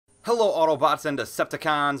Hello Autobots and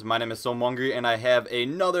Decepticons, my name is Somongri and I have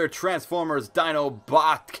another Transformers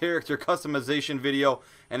Dinobot character customization video,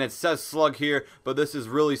 and it says Slug here, but this is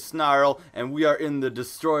really Snarl and we are in the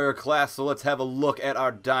Destroyer class, so let's have a look at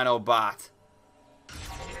our Dinobot.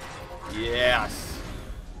 Yes,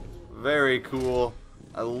 very cool.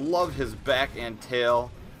 I love his back and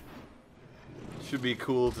tail. Should be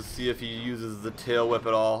cool to see if he uses the tail whip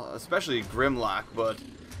at all, especially Grimlock, but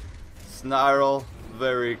Snarl,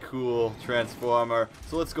 very cool Transformer.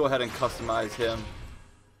 So let's go ahead and customize him.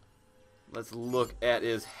 Let's look at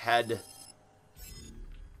his head.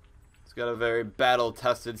 He's got a very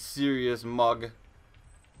battle-tested, serious mug.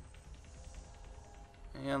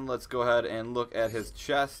 And let's go ahead and look at his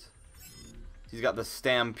chest. He's got the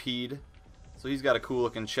Stampede. So he's got a cool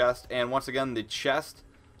looking chest. And once again, the chest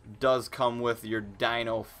does come with your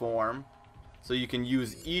dino form. So you can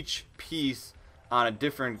use each piece on a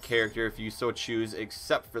different character if you so choose,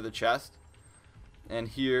 except for the chest. And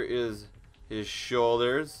here is his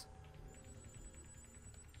shoulders,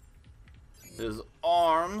 his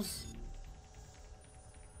arms,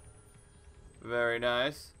 very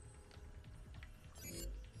nice,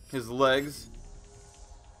 his legs.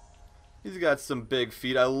 He's got some big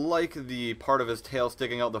feet. I like the part of his tail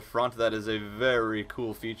sticking out the front. That is a very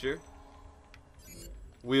cool feature.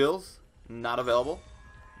 Wheels, not available.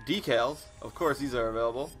 Decals, of course, these are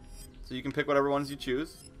available, so you can pick whatever ones you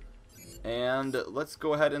choose. And let's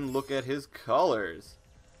go ahead and look at his colors.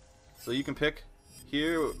 So you can pick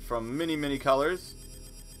here from many colors.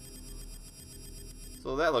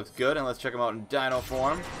 So that looks good, and let's check him out in dino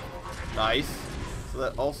form. Nice. So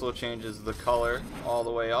that also changes the color all the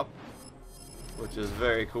way up, which is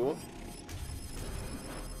very cool.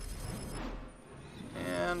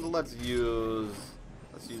 And let's use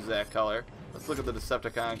that color. Let's look at the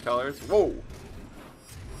Decepticon colors. Whoa!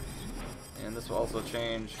 And this will also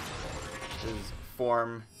change his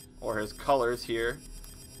form or his colors here.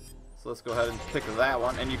 So let's go ahead and pick that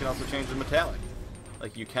one. And you can also change the metallic,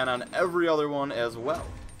 like you can on every other one as well.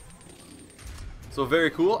 So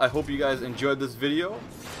very cool. I hope you guys enjoyed this video.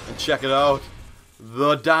 And check it out.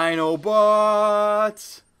 The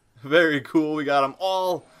Dinobots! Very cool. We got them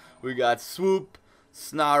all. We got Swoop,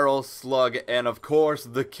 Snarl, Slug, and of course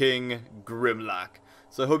the King, Grimlock.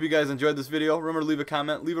 So I hope you guys enjoyed this video. Remember to leave a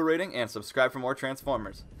comment, leave a rating, and subscribe for more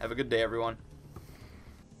Transformers. Have a good day, everyone.